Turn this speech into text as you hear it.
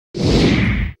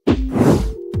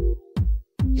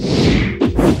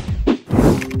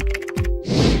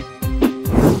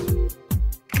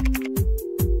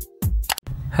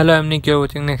Hello, I'm Nick. You're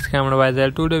watching Next Camera Advisor.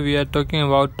 Today we are talking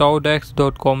about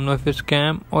Taudesk.com. Know if it's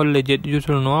scam or legit, you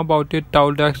should know about it.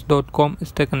 Taudesk.com.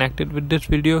 Stay connected with this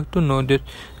video to know this.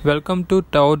 Welcome to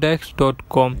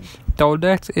Taudesk.com.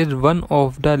 Taudesk is one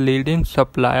of the leading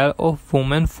supplier of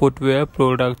women footwear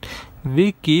products.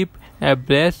 We keep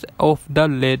abreast of the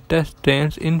latest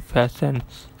trends in fashion,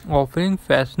 offering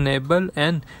fashionable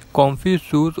and comfy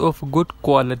shoes of good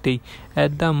quality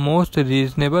at the most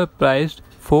reasonable price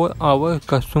for our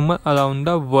customers around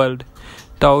the world.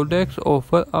 Taudesk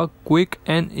offers a quick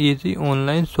and easy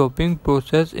online shopping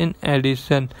process in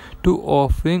addition to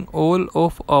offering all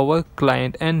of our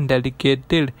clients and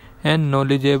dedicated and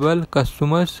knowledgeable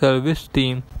customer service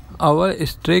team. Our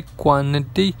strict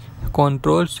quantity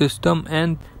control system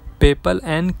and PayPal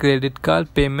and credit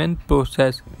card payment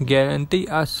process guarantee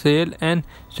a safe and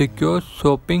secure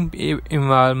shopping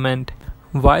environment.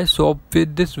 Why shop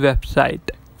with this website?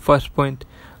 First point,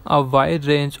 a wide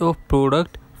range of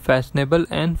product, fashionable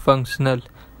and functional.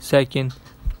 Second,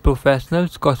 professional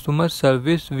customer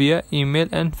service via email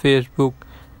and Facebook.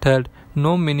 Third,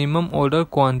 no minimum order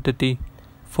quantity.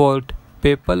 Fourth,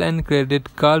 PayPal and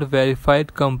credit card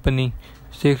verified company.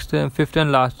 Sixth and fifth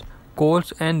and last,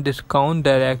 codes and discount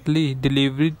directly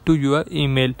delivered to your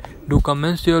email. Do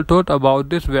comment your thought about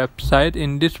this website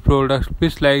in this product.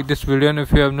 Please like this video, and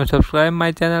if you have not subscribed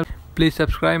my channel, please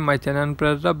subscribe my channel and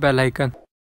press the bell icon.